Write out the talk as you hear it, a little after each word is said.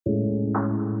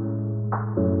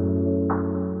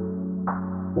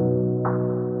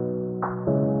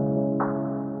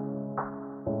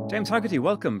James Hagerty,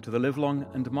 welcome to the Live Long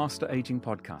and Master Aging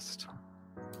podcast.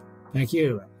 Thank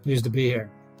you. Pleased to be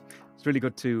here. It's really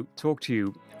good to talk to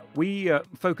you. We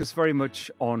focus very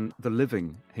much on the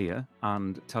living here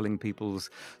and telling people's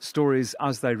stories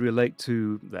as they relate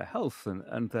to their health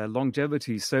and their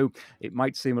longevity. So it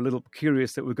might seem a little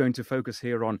curious that we're going to focus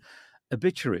here on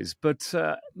obituaries, but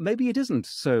maybe it isn't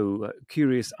so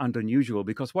curious and unusual,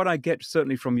 because what I get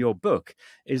certainly from your book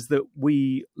is that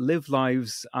we live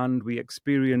lives and we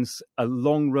experience a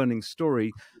long-running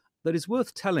story that is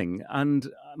worth telling. And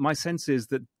my sense is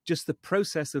that just the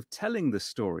process of telling the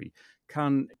story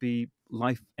can be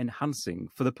life-enhancing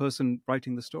for the person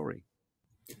writing the story.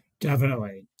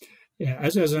 Definitely. Yeah,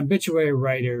 as an obituary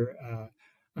writer,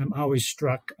 I'm always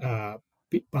struck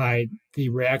by the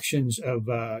reactions of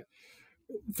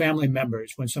family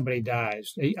members when somebody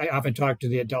dies. I often talk to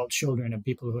the adult children of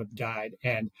people who have died,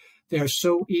 and they're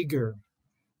so eager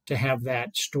to have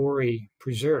that story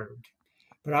preserved,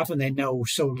 but often they know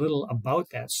so little about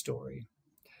that story.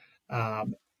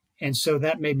 And so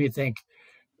that made me think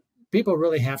people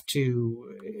really have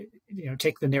to,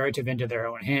 take the narrative into their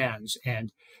own hands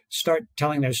and start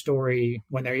telling their story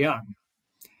when they're young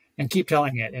and keep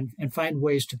telling it and find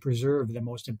ways to preserve the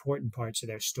most important parts of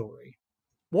their story.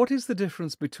 What is the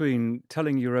difference between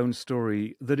telling your own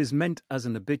story that is meant as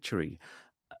an obituary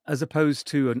as opposed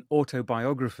to an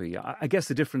autobiography? I guess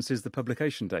the difference is the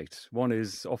publication date. One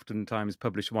is oftentimes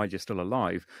published while you're still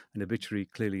alive. An obituary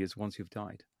clearly is once you've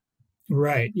died.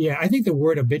 Right. Yeah, I think the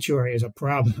word obituary is a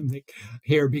problem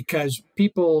here because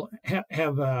people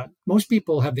most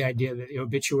people have the idea that the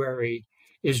obituary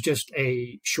is just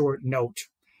a short note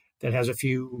that has a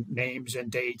few names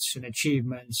and dates and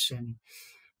achievements and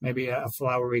maybe a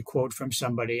flowery quote from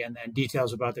somebody and then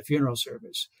details about the funeral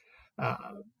service.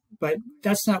 But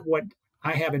that's not what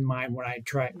I have in mind when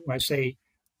I say,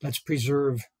 let's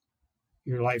preserve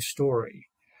your life story.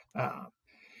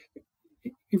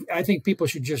 I think people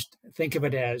should just think of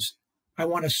it as, I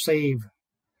want to save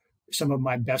some of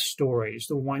my best stories,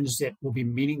 the ones that will be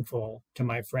meaningful to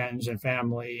my friends and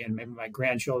family and maybe my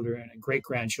grandchildren and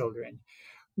great-grandchildren,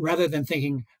 rather than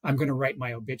thinking I'm going to write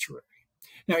my obituary.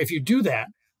 Now, if you do that,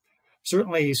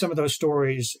 certainly some of those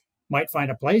stories might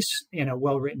find a place in a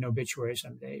well-written obituary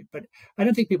someday, but I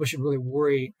don't think people should really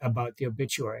worry about the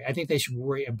obituary. I think they should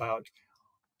worry about,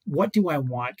 what do I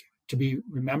want to be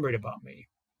remembered about me?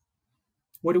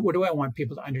 What do I want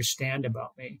people to understand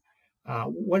about me?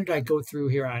 What did I go through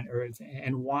here on earth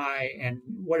and why, and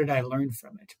what did I learn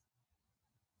from it?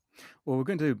 Well, we're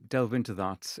going to delve into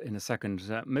that in a second.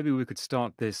 Maybe we could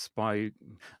start this by,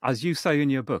 as you say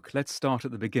in your book, let's start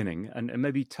at the beginning and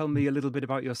maybe tell me a little bit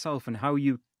about yourself and how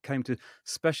you came to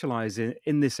specialize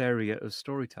in this area of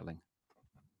storytelling.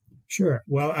 Sure.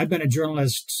 Well, I've been a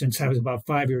journalist since I was about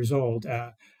 5 years old.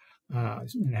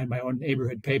 And had my own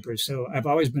neighborhood papers. So I've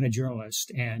always been a journalist.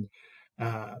 And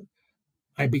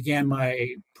I began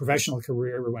my professional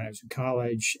career when I was in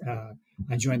college.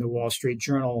 I joined the Wall Street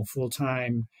Journal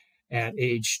full-time at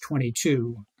age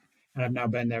 22. And I've now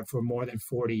been there for more than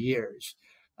 40 years.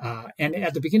 And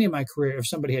at the beginning of my career, if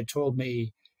somebody had told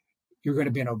me, you're going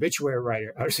to be an obituary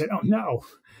writer, I would have said, oh, no,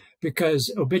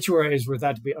 because obituaries were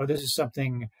thought to be, this is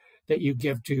something that you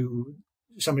give to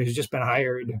somebody who's just been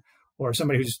hired or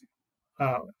somebody who's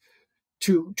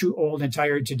too old and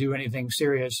tired to do anything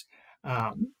serious.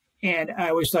 And I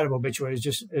always thought of obituaries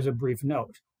just as a brief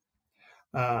note.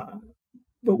 But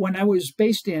when I was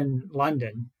based in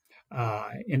London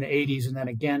in the 80s and then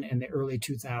again in the early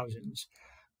 2000s,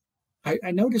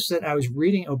 I noticed that I was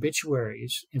reading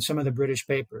obituaries in some of the British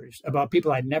papers about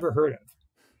people I'd never heard of.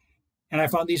 And I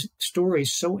found these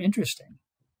stories so interesting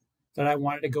that I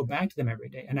wanted to go back to them every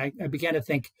day. And I began to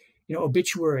think,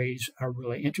 obituaries are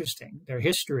really interesting. Their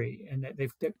history, and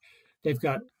they've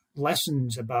got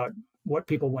lessons about what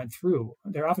people went through.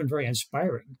 They're often very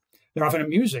inspiring. They're often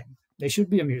amusing. They should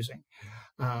be amusing.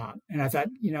 And I thought,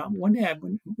 one day I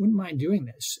wouldn't mind doing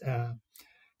this.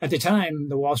 At the time,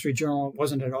 the Wall Street Journal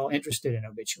wasn't at all interested in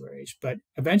obituaries, but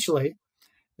eventually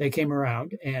they came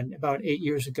around. And about 8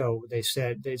 years ago, they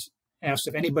asked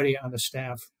if anybody on the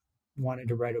staff wanted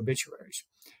to write obituaries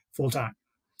full time.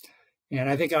 And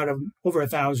I think out of over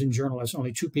 1,000 journalists,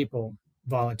 only 2 people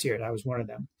volunteered. I was one of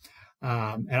them.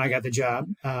 And I got the job.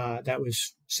 That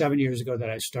was 7 years ago that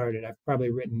I started. I've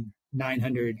probably written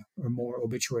 900 or more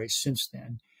obituaries since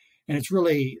then. And it's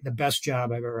really the best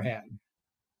job I've ever had.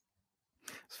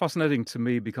 It's fascinating to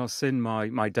me because in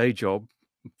my day job,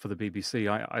 for the BBC,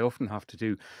 I often have to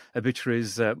do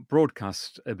obituaries,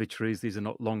 broadcast obituaries. These are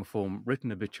not long form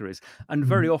written obituaries. And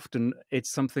very Mhm. often it's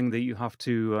something that you have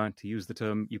to use the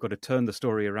term, you've got to turn the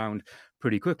story around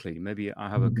pretty quickly. Maybe I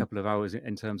have a Mhm. couple of hours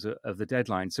in terms of the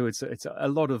deadline. So it's a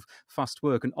lot of fast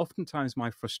work. And oftentimes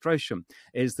my frustration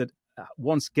is that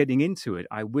once getting into it,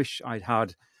 I wish I'd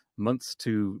had months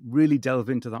to really delve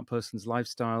into that person's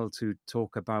lifestyle, to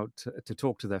talk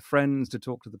to their friends, to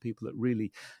talk to the people that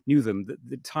really knew them.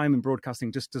 The time in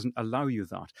broadcasting just doesn't allow you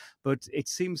that. But it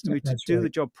seems to me to That's do the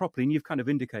right. job properly, and you've kind of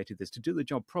indicated this, to do the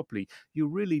job properly, you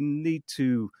really need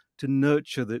to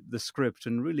nurture the script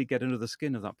and really get under the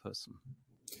skin of that person.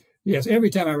 Yes, every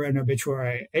time I read an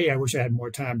obituary, A, I wish I had more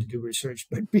time to do research,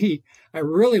 but B, I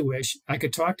really wish I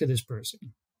could talk to this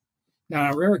person.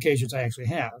 Now, on rare occasions, I actually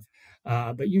have,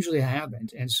 but usually I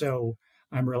haven't. And so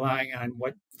I'm relying on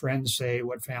what friends say,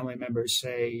 what family members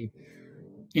say,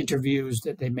 interviews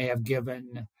that they may have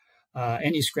given,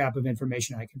 any scrap of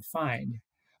information I can find.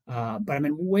 But I'm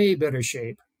in way better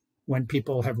shape when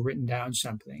people have written down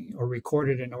something or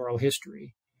recorded an oral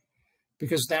history,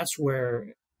 because that's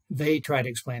where they try to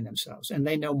explain themselves and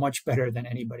they know much better than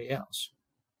anybody else.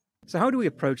 So, how do we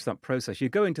approach that process? You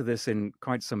go into this in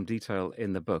quite some detail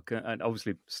in the book, and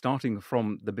obviously starting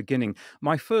from the beginning.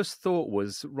 My first thought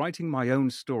was writing my own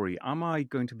story. Am I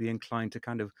going to be inclined to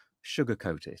kind of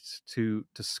sugarcoat it, to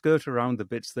skirt around the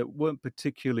bits that weren't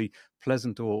particularly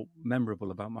pleasant or memorable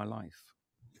about my life?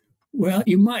 Well,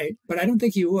 you might, but I don't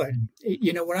think you would.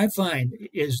 You know, what I find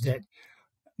is that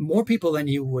more people than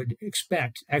you would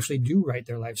expect actually do write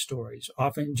their life stories,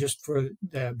 often just for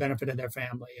the benefit of their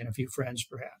family and a few friends,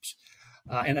 perhaps,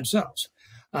 and themselves.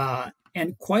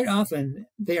 And quite often,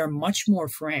 they are much more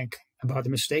frank about the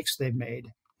mistakes they've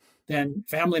made than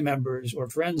family members or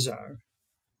friends are.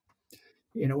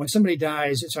 You know, when somebody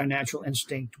dies, it's our natural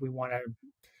instinct. We want to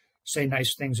say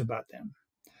nice things about them.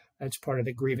 That's part of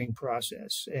the grieving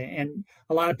process. And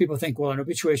a lot of people think, well, an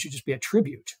obituary should just be a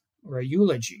tribute or a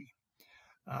eulogy.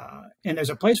 And there's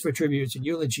a place for tributes and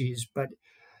eulogies, but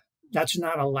that's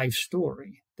not a life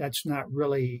story. That's not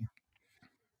really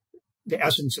the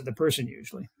essence of the person,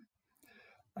 usually.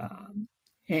 Um,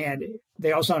 and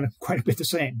they all sound quite a bit the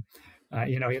same.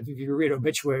 You know, if you read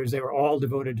obituaries, they were all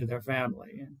devoted to their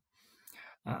family.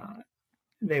 And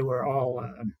they were all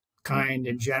kind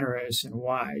and generous and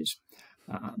wise.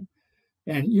 Um,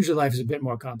 and usually life is a bit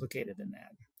more complicated than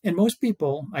that. And most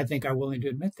people, I think, are willing to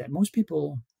admit that. Most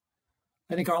people,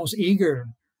 I think, are almost eager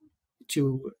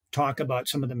to talk about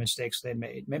some of the mistakes they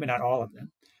made. Maybe not all of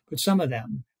them, but some of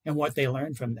them and what they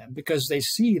learned from them, because they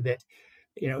see that,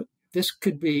 you know, this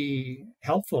could be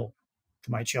helpful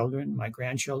to my children, my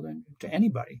grandchildren, to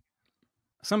anybody.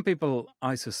 Some people,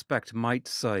 I suspect, might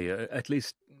say, at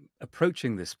least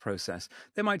approaching this process,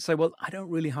 they might say, well, I don't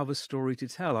really have a story to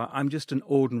tell. I'm just an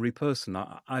ordinary person.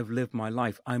 I've lived my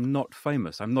life. I'm not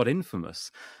famous. I'm not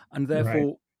infamous. And Right.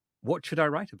 therefore, what should I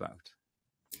write about?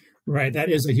 Right. That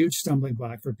is a huge stumbling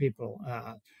block for people.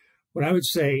 What I would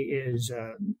say is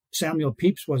Samuel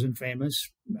Pepys wasn't famous.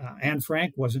 Anne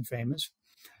Frank wasn't famous.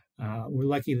 We're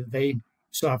lucky that they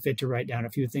saw fit to write down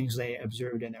a few things they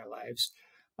observed in their lives.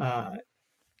 Uh,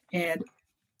 and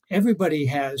everybody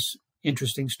has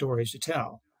interesting stories to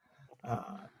tell.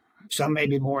 Uh, some may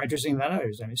be more interesting than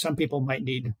others. I mean, some people might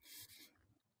need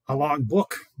a long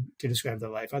book to describe their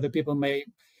life. Other people may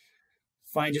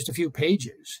find just a few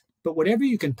pages. But whatever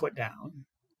you can put down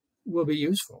will be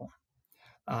useful.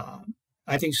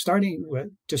 I think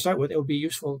to start with, it will be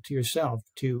useful to yourself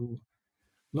to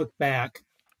look back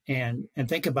and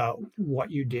think about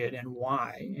what you did and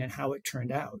why and how it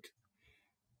turned out.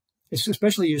 It's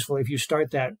especially useful if you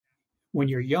start that when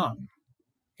you're young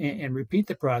and repeat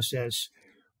the process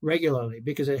regularly,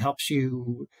 because it helps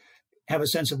you have a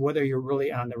sense of whether you're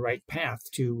really on the right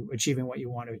path to achieving what you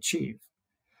want to achieve.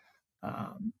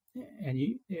 Um,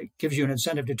 it gives you an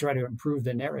incentive to try to improve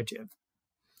the narrative.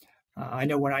 I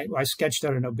know when I sketched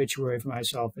out an obituary for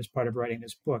myself as part of writing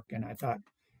this book, and I thought,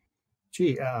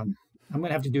 gee, I'm going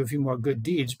to have to do a few more good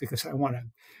deeds because I want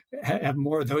to have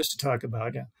more of those to talk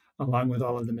about, along with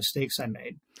all of the mistakes I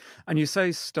made. And you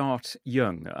say start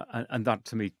young, and that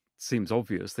to me seems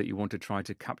obvious that you want to try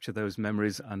to capture those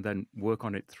memories and then work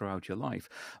on it throughout your life.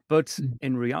 But Mm.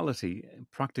 in reality,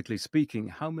 practically speaking,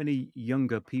 how many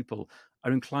younger people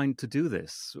are inclined to do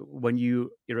this when you're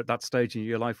at that stage in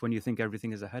your life when you think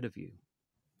everything is ahead of you?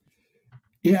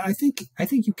 Yeah, I think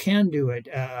you can do it.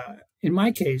 In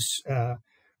my case,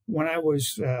 when I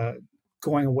was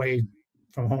going away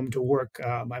from home to work,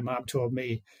 my mom told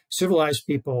me civilized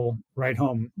people write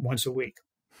home once a week.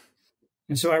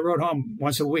 And so I wrote home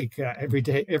once a week, every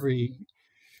day, every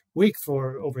week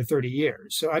for over 30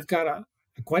 years. So I've got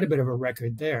quite a bit of a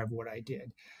record there of what I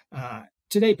did.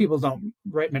 Today, people don't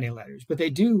write many letters, but they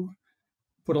do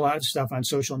put a lot of stuff on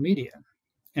social media.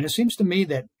 And it seems to me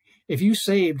that if you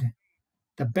saved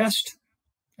the best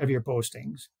of your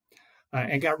postings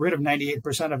and got rid of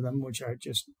 98% of them, which are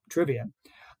just trivia,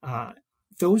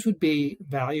 those would be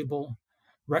valuable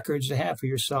records to have for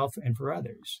yourself and for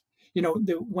others. You know,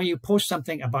 when you post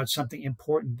something about something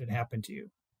important that happened to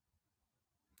you,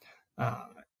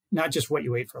 not just what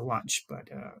you ate for lunch, but,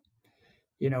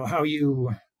 you know, how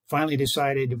you finally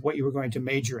decided what you were going to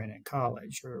major in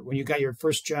college, or when you got your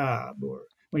first job, or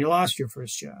when you lost your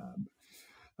first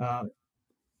job,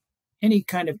 any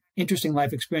kind of interesting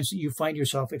life experience that you find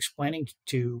yourself explaining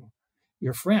to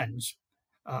your friends,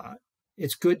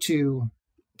 it's good to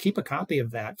keep a copy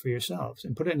of that for yourselves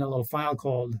and put it in a little file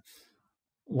called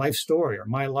Life Story or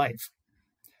My Life.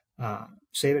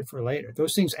 Save it for later.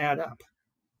 Those things add up.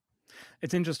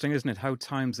 It's interesting, isn't it, how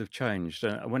times have changed.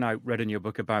 When I read in your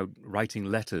book about writing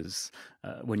letters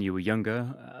when you were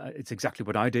younger, it's exactly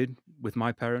what I did with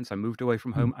my parents. I moved away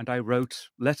from home and I wrote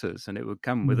letters, and it would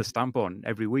come with a stamp on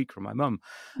every week from my mum.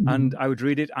 And I would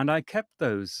read it, and I kept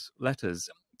those letters.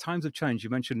 Times have changed. You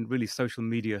mentioned really social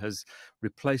media has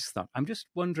replaced that. I'm just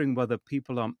wondering whether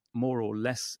people are more or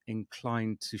less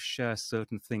inclined to share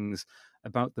certain things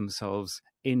about themselves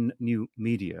in new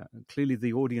media. Clearly,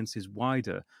 the audience is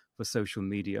wider for social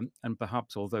media, and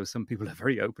perhaps, although some people are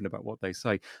very open about what they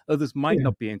say, others might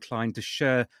not be inclined to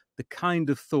share the kind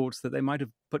of thoughts that they might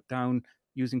have put down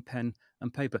using pen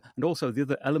and paper. And also, the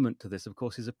other element to this, of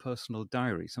course, is a personal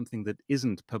diary, something that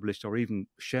isn't published or even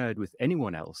shared with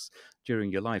anyone else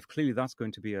during your life. Clearly, that's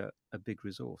going to be a big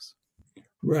resource.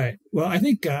 Right. Well, I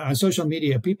think on social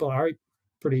media, people are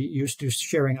pretty used to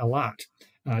sharing a lot,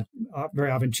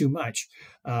 very often too much.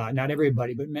 Not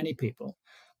everybody, but many people.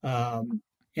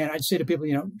 And I'd say to people,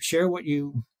 you know, share what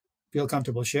you feel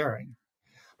comfortable sharing.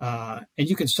 And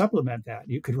you can supplement that.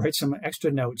 You could write some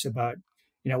extra notes about,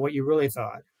 you know, what you really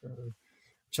thought, or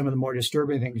some of the more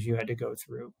disturbing things you had to go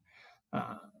through.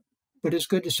 But it's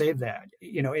good to save that.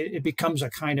 You know, it becomes a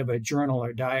kind of a journal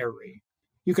or diary.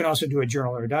 You can also do a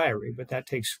journal or diary, but that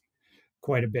takes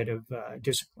quite a bit of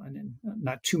discipline, and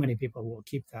not too many people will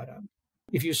keep that up.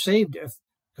 If you saved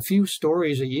a few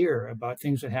stories a year about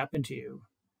things that happened to you,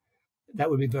 that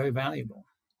would be very valuable.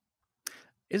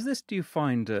 Is this, do you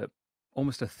find,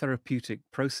 almost a therapeutic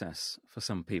process for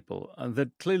some people? That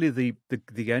clearly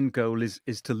the end goal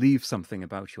is to leave something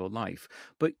about your life,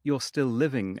 but you're still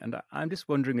living. And I'm just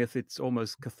wondering if it's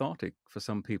almost cathartic for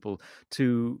some people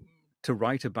to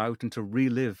write about and to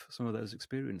relive some of those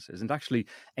experiences and actually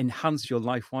enhance your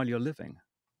life while you're living.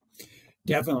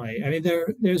 Definitely. I mean,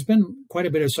 there's been quite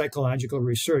a bit of psychological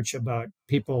research about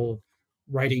people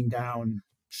writing down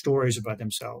stories about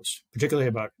themselves, particularly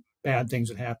about bad things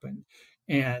that happened.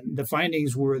 And the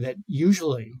findings were that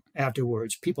usually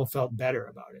afterwards, people felt better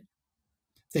about it.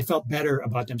 They felt better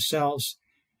about themselves.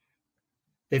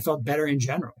 They felt better in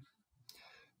general.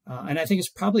 And I think it's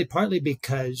probably partly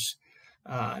because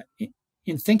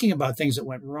in thinking about things that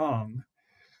went wrong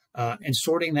and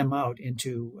sorting them out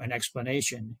into an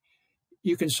explanation,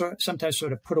 you can sometimes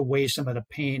sort of put away some of the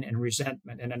pain and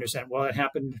resentment and understand, well, it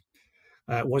happened.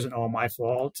 It wasn't all my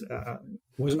fault. It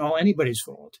wasn't all anybody's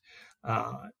fault.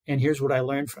 And here's what I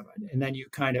learned from it. And then you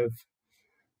kind of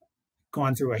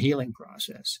gone through a healing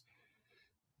process.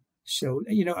 So,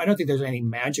 you know, I don't think there's anything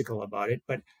magical about it,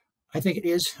 but I think it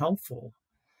is helpful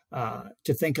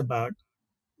to think about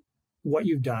what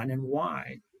you've done and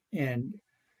why, and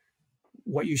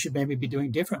what you should maybe be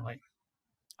doing differently.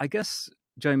 I guess,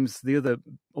 James, the other,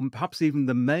 or perhaps even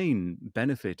the main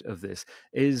benefit of this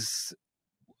is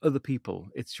other people.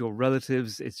 It's your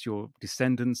relatives, it's your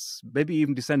descendants, maybe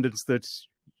even descendants that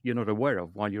you're not aware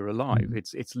of while you're alive.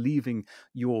 It's leaving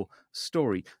your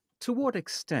story. To what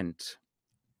extent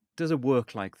does a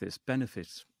work like this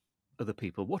benefit other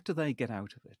people? What do they get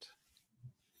out of it?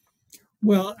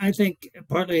 Well, I think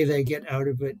partly they get out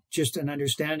of it just an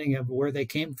understanding of where they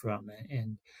came from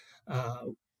and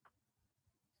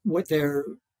what their,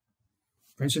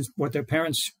 for instance, what their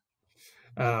parents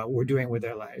were doing with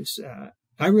their lives.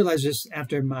 I realized this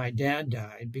after my dad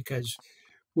died because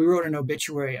we wrote an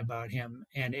obituary about him,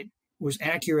 and it was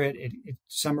accurate. It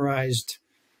summarized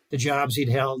the jobs he'd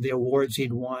held, the awards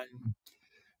he'd won,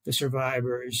 the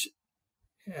survivors,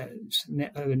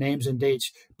 the names and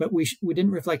dates, but we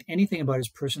didn't reflect anything about his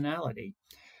personality,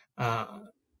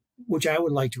 which I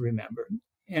would like to remember,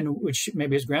 and which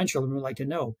maybe his grandchildren would like to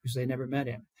know because they never met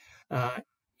him.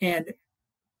 And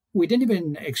we didn't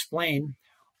even explain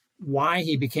why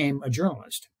he became a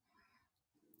journalist.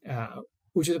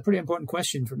 which is a pretty important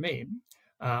question for me.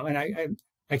 And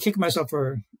I kick myself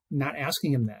for not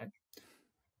asking him that.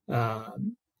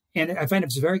 And I find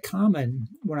it's very common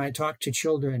when I talk to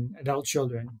children, adult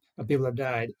children of people who have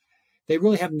died, they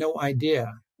really have no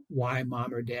idea why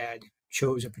mom or dad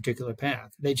chose a particular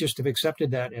path. They just have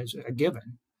accepted that as a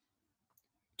given.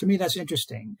 To me, that's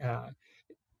interesting.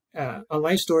 A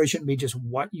life story shouldn't be just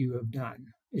what you have done.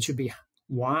 It should be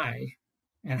why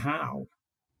and how.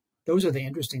 Those are the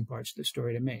interesting parts of the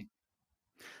story to me.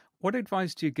 What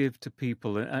advice do you give to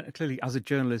people? Clearly, as a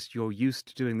journalist, you're used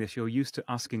to doing this. You're used to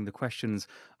asking the questions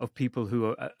of people who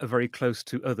are very close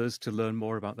to others to learn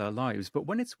more about their lives. But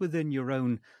when it's within your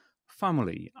own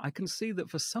family, I can see that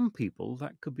for some people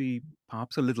that could be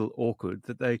perhaps a little awkward,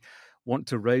 that they want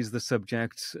to raise the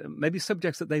subject, maybe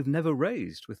subjects that they've never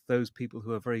raised with those people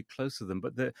who are very close to them.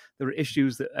 But there are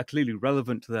issues that are clearly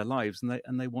relevant to their lives,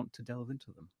 and they want to delve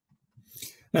into them.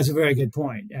 That's a very good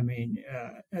point. I mean,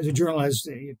 as a journalist,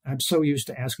 I'm so used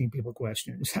to asking people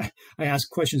questions. I ask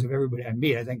questions of everybody I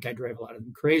meet. I think I drive a lot of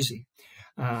them crazy.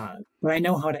 But I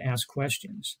know how to ask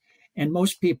questions. And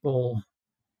most people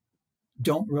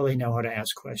don't really know how to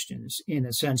ask questions in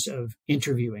the sense of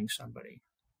interviewing somebody.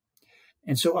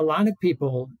 And so a lot of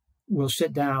people will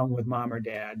sit down with mom or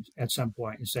dad at some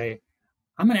point and say,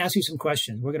 I'm going to ask you some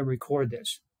questions. We're going to record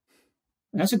this.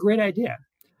 And that's a great idea.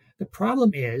 The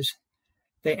problem is,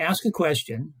 they ask a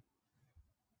question,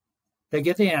 they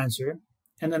get the answer,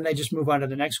 and then they just move on to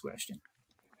the next question.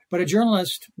 But a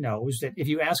journalist knows that if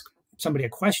you ask somebody a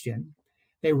question,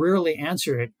 they rarely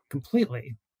answer it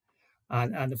completely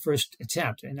on the first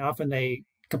attempt, and often they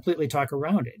completely talk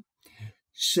around it.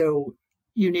 So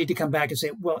you need to come back and say,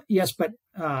 well, yes, but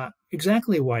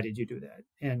exactly why did you do that?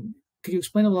 And could you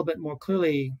explain a little bit more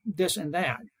clearly this and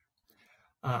that?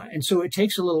 And so it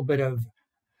takes a little bit of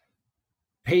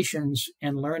patience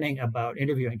and learning about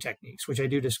interviewing techniques, which I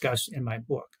do discuss in my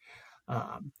book.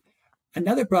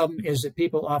 Another problem is that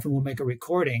people often will make a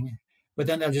recording, but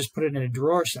then they'll just put it in a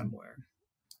drawer somewhere.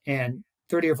 And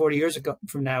 30 or 40 years ago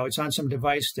from now, it's on some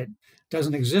device that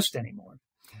doesn't exist anymore.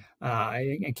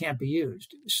 It can't be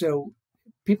used. So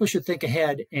people should think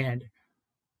ahead, and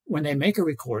when they make a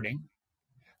recording,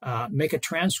 make a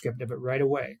transcript of it right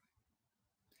away.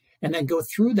 And then go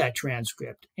through that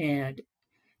transcript and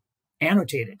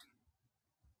annotate it.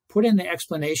 Put in the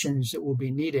explanations that will be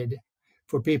needed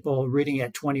for people reading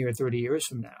it 20 or 30 years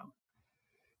from now.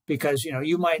 Because,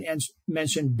 you might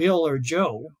mention Bill or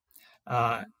Joe,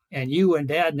 and you and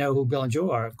Dad know who Bill and Joe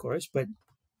are, of course, but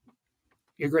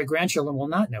your great-grandchildren will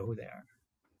not know who they are.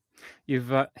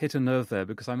 You've hit a nerve there,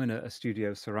 because I'm in a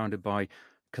studio surrounded by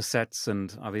cassettes,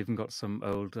 and I've even got some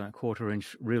old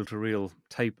quarter-inch reel-to-reel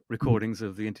tape recordings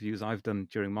of the interviews I've done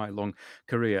during my long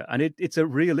career. And it's a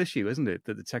real issue, isn't it,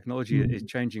 that the technology is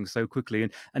changing so quickly.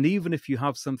 And even if you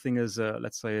have something as,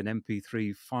 let's say, an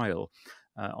MP3 file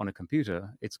on a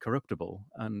computer, it's corruptible.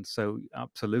 And so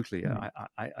absolutely,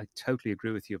 I totally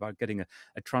agree with you about getting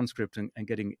a transcript and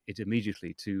getting it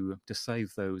immediately to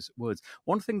save those words.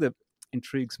 One thing that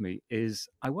intrigues me is,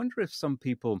 I wonder if some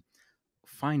people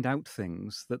find out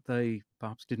things that they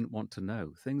perhaps didn't want to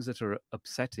know, things that are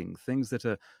upsetting, things that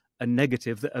are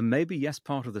negative, that are maybe, yes,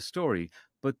 part of the story,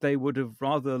 but they would have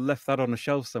rather left that on a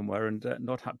shelf somewhere and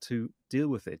not had to deal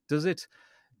with it.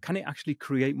 Can it actually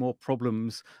create more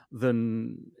problems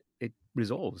than it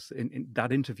resolves in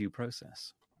that interview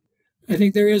process? I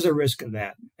think there is a risk of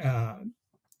that.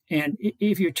 And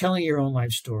if you're telling your own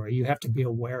life story, you have to be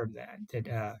aware of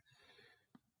that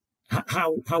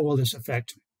how will this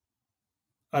affect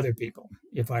other people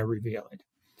if I reveal it?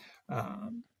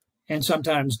 And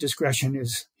sometimes discretion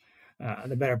is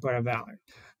the better part of valor.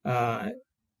 But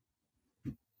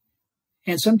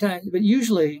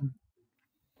usually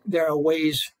there are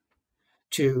ways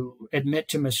to admit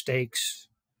to mistakes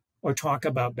or talk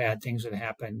about bad things that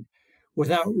happen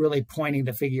without really pointing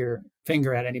the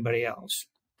finger at anybody else,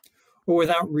 or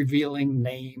without revealing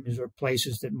names or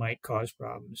places that might cause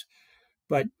problems.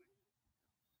 But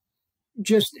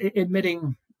just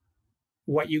admitting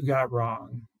what you got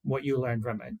wrong, what you learned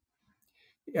from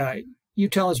it. You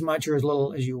tell as much or as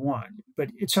little as you want, but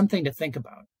it's something to think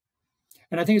about.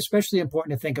 And I think it's especially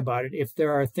important to think about it if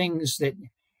there are things that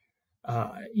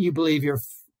you believe your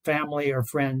family or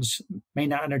friends may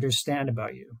not understand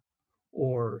about you,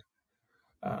 or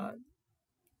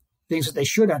things that they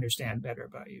should understand better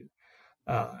about you,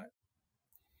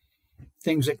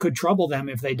 things that could trouble them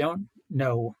if they don't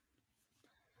know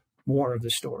more of the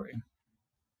story.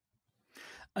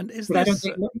 And I don't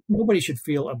think nobody should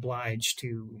feel obliged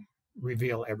to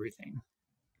reveal everything.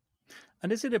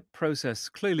 And is it a process?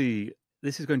 Clearly,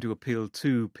 this is going to appeal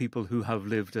to people who have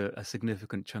lived a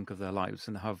significant chunk of their lives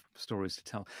and have stories to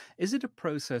tell. Is it a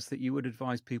process that you would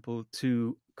advise people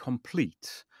to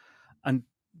complete and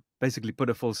basically put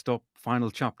a full stop, final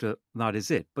chapter, that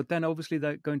is it? But then obviously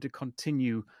they're going to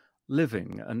continue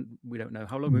living, and we don't know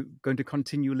how long we're going to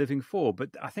continue living for. But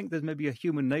I think there's maybe a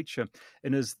human nature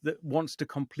in us that wants to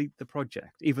complete the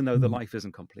project, even though the life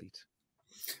isn't complete.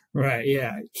 Right.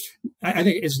 Yeah. I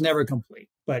think it's never complete,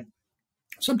 but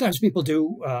sometimes people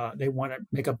do. They want to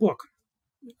make a book.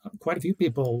 Quite a few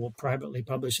people will privately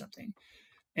publish something.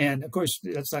 And of course,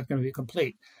 that's not going to be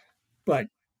complete, but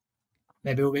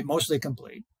maybe it will be mostly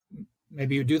complete.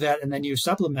 Maybe you do that and then you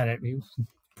supplement it. You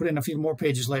put in a few more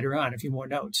pages later on, a few more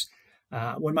notes.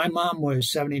 When my mom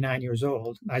was 79 years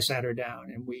old, I sat her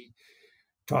down and we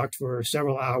talked for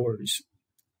several hours.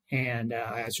 And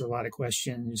I asked her a lot of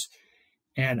questions.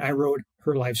 And I wrote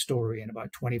her life story in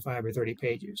about 25 or 30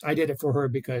 pages. I did it for her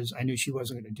because I knew she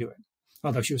wasn't going to do it,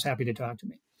 although she was happy to talk to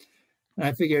me. And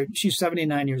I figured she's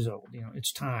 79 years old.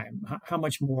 It's time. How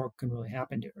much more can really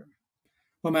happen to her?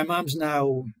 Well, my mom's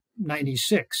now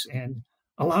 96, and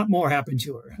a lot more happened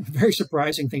to her. Very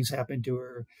surprising things happened to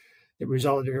her that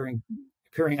resulted in her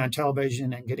appearing on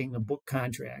television and getting the book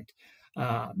contract.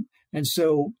 And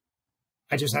so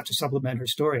I just have to supplement her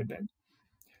story a bit.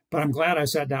 But I'm glad I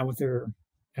sat down with her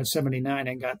at 79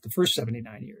 and got the first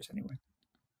 79 years anyway.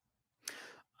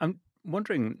 I'm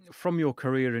wondering, from your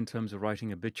career in terms of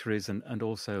writing obituaries and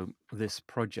also this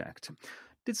project,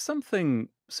 did something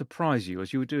surprise you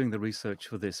as you were doing the research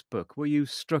for this book? Were you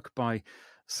struck by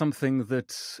something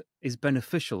that is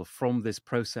beneficial from this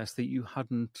process that you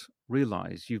hadn't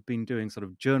realized? You've been doing sort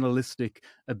of journalistic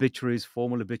obituaries,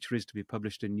 formal obituaries to be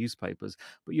published in newspapers,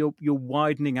 but you're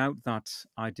widening out that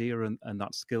idea and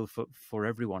that skill for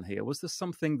everyone here. Was there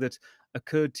something that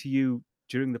occurred to you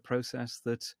during the process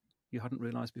that you hadn't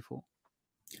realized before?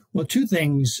 Well, two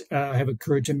things have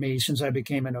occurred to me since I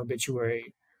became an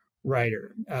obituary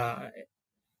writer.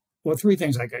 Well, three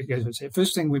things, I guess I would say.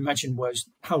 First thing we mentioned was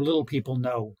how little people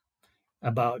know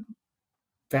about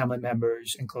family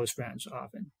members and close friends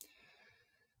often.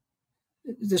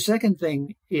 The second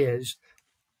thing is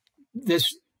this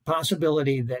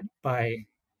possibility that by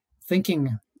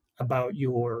thinking about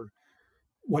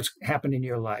what's happened in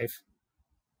your life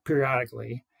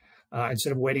periodically,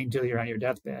 instead of waiting until you're on your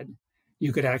deathbed,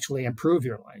 you could actually improve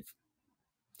your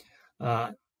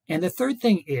life. And the third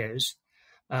thing is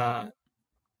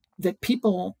that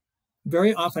people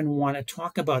very often want to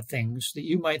talk about things that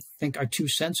you might think are too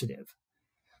sensitive.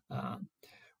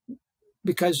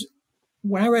 Because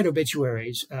when I write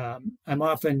obituaries, I'm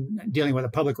often dealing with a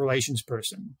public relations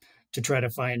person to try to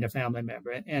find a family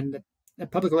member. And the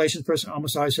public relations person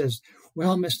almost always says,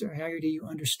 well, Mr. Hagerty, you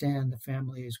understand the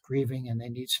family is grieving and they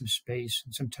need some space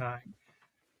and some time.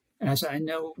 And I said, I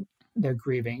know they're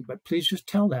grieving, but please just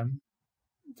tell them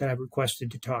that I've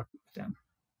requested to talk with them,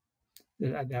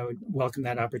 that I would welcome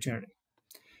that opportunity.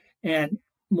 And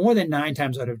more than 9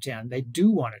 times out of 10, they do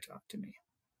want to talk to me.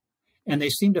 And they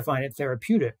seem to find it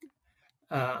therapeutic.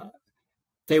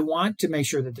 They want to make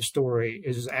sure that the story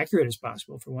is as accurate as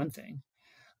possible, for one thing.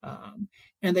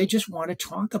 And they just want to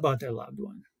talk about their loved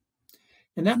one.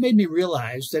 And that made me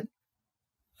realize that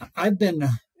I've been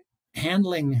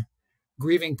handling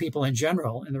grieving people in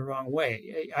general in the wrong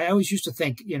way. I always used to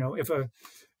think, if a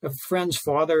friend's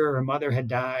father or mother had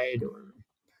died or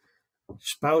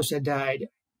spouse had died,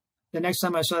 the next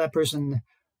time I saw that person,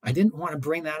 I didn't want to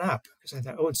bring that up because I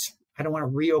thought, I don't want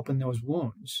to reopen those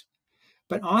wounds.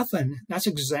 But often that's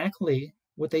exactly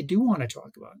what they do want to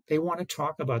talk about. They want to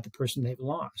talk about the person they've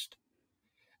lost.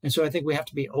 And so I think we have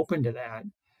to be open to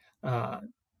that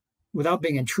without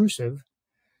being intrusive,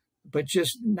 but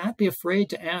just not be afraid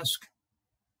to ask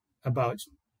about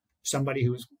somebody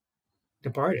who's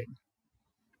departed.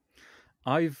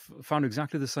 I've found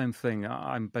exactly the same thing.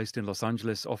 I'm based in Los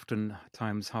Angeles,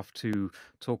 oftentimes have to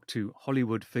talk to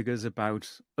Hollywood figures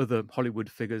about other Hollywood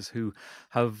figures who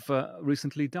have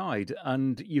recently died.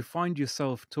 And you find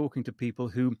yourself talking to people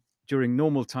who, during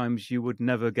normal times, you would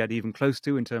never get even close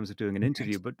to in terms of doing an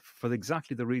interview. But for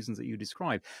exactly the reasons that you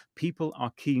described, people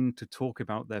are keen to talk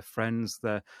about their friends,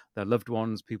 their loved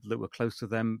ones, people that were close to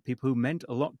them, people who meant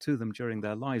a lot to them during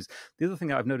their lives. The other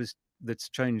thing I've noticed that's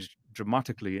changed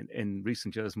dramatically in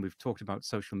recent years, and we've talked about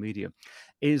social media,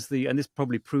 is and this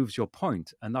probably proves your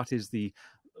point, and that is the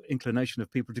inclination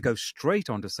of people to go straight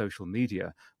onto social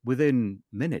media within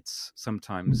minutes,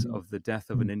 sometimes, of the death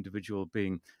of an individual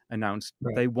being announced.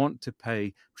 Right. They want to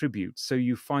pay tribute. So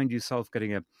you find yourself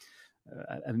getting a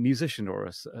musician or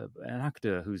an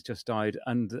actor who's just died,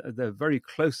 and their very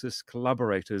closest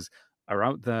collaborators are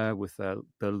out there with the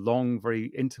long,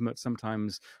 very intimate,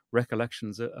 sometimes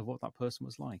recollections of what that person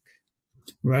was like.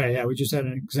 Right. Yeah, we just had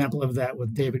an example of that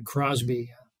with David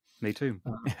Crosby. Me too.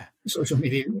 Social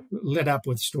media lit up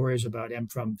with stories about him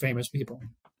from famous people.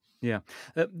 Yeah.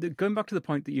 Going back to the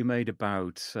point that you made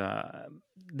about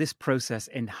this process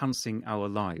enhancing our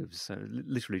lives,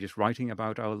 literally just writing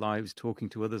about our lives, talking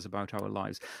to others about our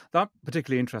lives, that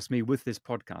particularly interests me with this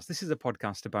podcast. This is a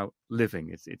podcast about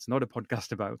living. It's not a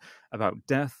podcast about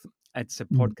death. It's a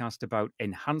podcast about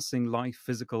enhancing life,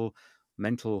 physical,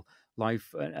 mental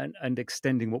life, and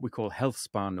extending what we call health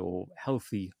span or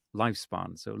healthy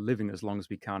lifespan. So living as long as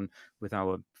we can with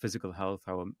our physical health,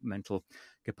 our mental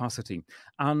capacity.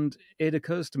 And it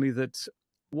occurs to me that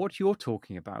what you're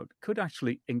talking about could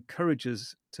actually encourage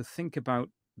us to think about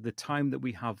the time that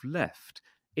we have left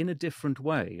in a different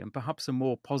way, and perhaps a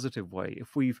more positive way,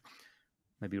 if we've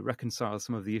maybe reconciled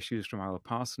some of the issues from our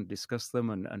past and discussed them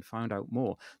and found out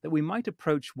more, that we might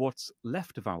approach what's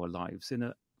left of our lives in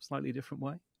a slightly different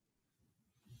way.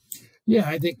 Yeah,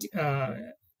 I think,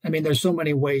 there's so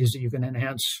many ways that you can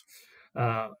enhance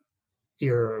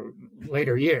your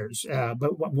later years.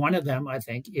 But one of them, I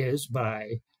think, is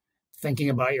by thinking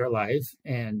about your life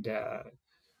and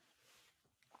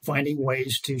finding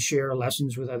ways to share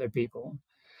lessons with other people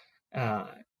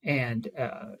and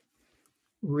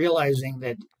realizing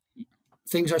that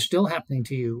things are still happening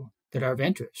to you that are of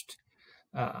interest.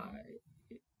 The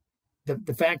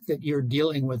fact that you're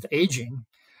dealing with aging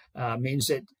means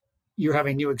that you're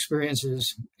having new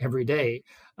experiences every day.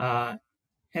 And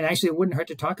actually, it wouldn't hurt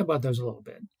to talk about those a little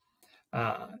bit.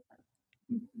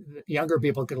 Younger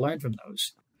people could learn from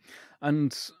those.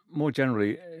 And more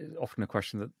generally, often a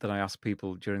question that I ask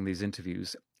people during these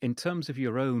interviews, in terms of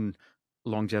your own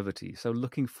longevity, so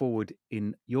looking forward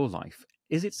in your life,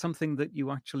 is it something that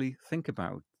you actually think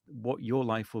about, what your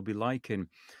life will be like in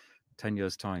 10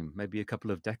 years' time, maybe a couple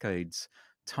of decades'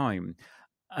 time?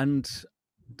 And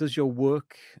does your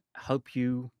work help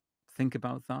you think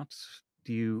about that?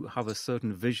 Do you have a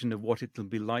certain vision of what it will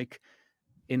be like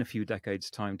in a few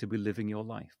decades' time to be living your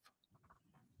life?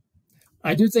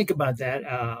 I do think about that.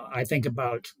 I think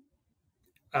about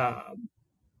how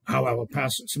I will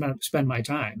spend my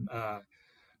time.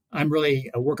 I'm really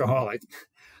a workaholic,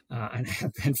 and I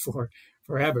have been for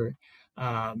forever.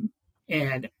 But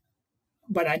I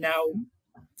now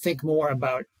think more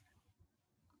about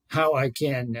how I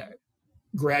can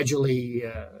gradually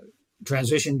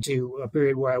transition to a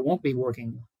period where I won't be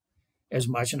working as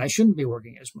much, and I shouldn't be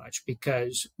working as much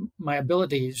because my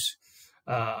abilities,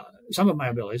 some of my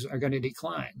abilities, are going to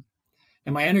decline,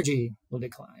 and my energy will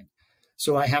decline.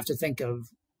 So I have to think of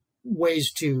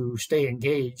ways to stay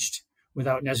engaged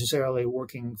without necessarily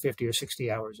working 50 or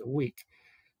 60 hours a week.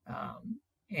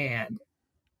 And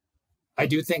I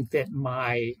do think that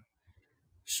my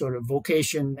sort of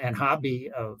vocation and hobby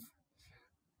of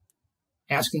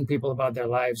asking people about their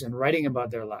lives and writing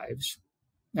about their lives,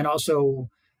 and also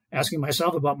asking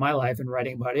myself about my life and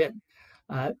writing about it,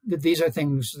 that these are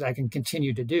things that I can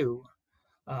continue to do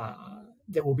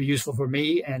that will be useful for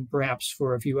me and perhaps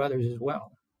for a few others as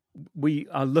well. We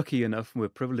are lucky enough, we're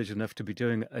privileged enough to be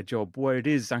doing a job where it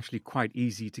is actually quite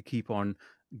easy to keep on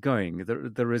going.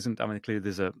 There isn't, clearly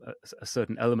there's a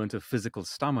certain element of physical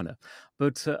stamina,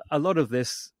 but a lot of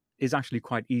this is actually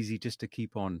quite easy just to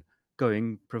keep on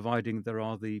going, providing there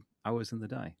are the hours in the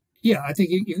day. Yeah, I think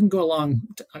you can go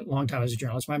a long time as a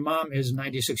journalist. My mom is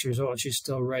 96 years old. She's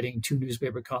still writing 2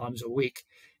 newspaper columns a week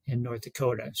in North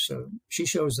Dakota. So she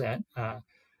shows that.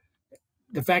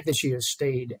 The fact that she has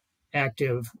stayed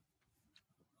active,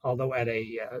 although at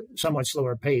a somewhat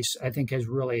slower pace, I think has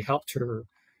really helped her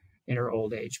in her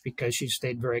old age because she's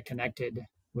stayed very connected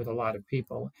with a lot of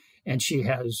people. And she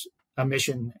has a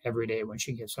mission every day when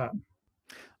she gets up.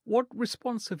 What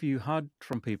response have you had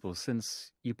from people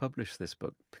since you published this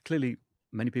book? Clearly,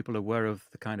 many people are aware of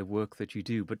the kind of work that you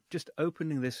do, but just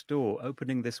opening this door,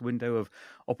 opening this window of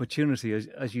opportunity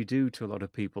as you do to a lot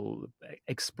of people,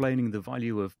 explaining the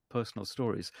value of personal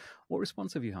stories, what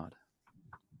response have you had?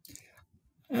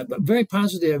 Very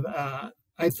positive.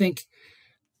 I think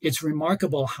it's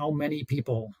remarkable how many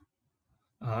people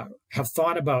have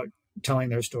thought about telling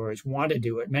their stories, want to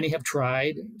do it. Many have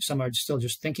tried. Some are still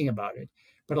just thinking about it.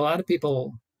 But a lot of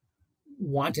people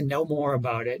want to know more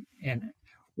about it and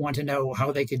want to know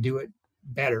how they could do it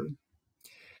better.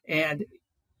 And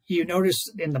you notice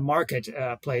in the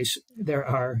marketplace, there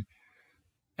are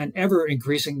an ever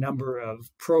increasing number of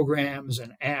programs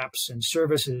and apps and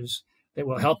services that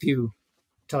will help you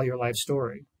tell your life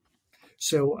story.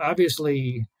 So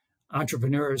obviously,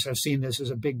 entrepreneurs have seen this as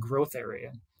a big growth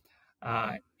area.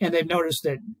 And they've noticed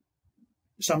that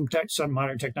some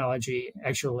modern technology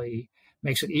actually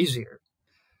makes it easier.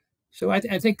 So I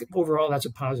think overall that's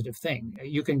a positive thing.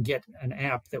 You can get an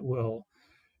app that will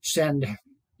send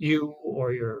you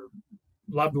or your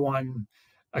loved one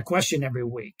a question every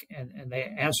week, and they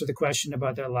answer the question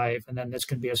about their life, and then this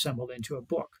can be assembled into a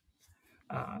book.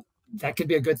 That could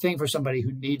be a good thing for somebody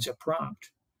who needs a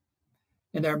prompt.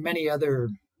 And there are many other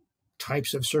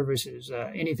types of services,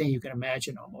 anything you can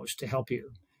imagine almost to help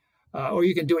you. Or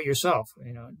you can do it yourself,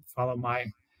 follow my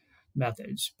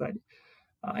methods. But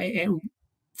and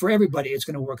for everybody, it's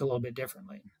going to work a little bit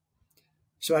differently.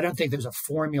 So I don't think there's a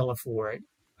formula for it.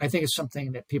 I think it's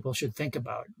something that people should think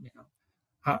about.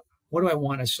 What do I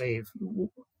want to save?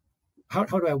 How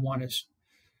do I want to?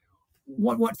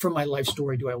 What from my life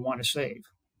story do I want to save?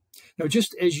 Now,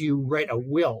 just as you write a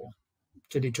will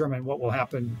to determine what will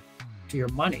happen to your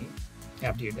money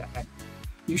after you die,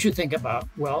 you should think about,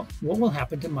 well, what will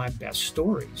happen to my best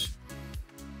stories?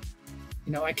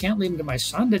 I can't leave them to my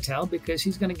son to tell because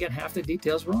he's going to get half the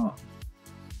details wrong.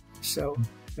 So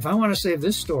if I want to save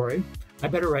this story, I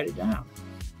better write it down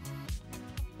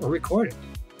or record it.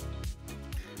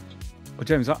 Well,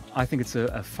 James, I think it's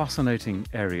a fascinating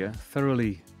area.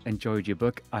 Thoroughly enjoyed your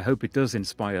book. I hope it does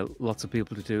inspire lots of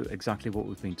people to do exactly what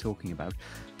we've been talking about.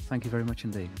 Thank you very much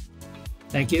indeed.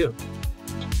 Thank you.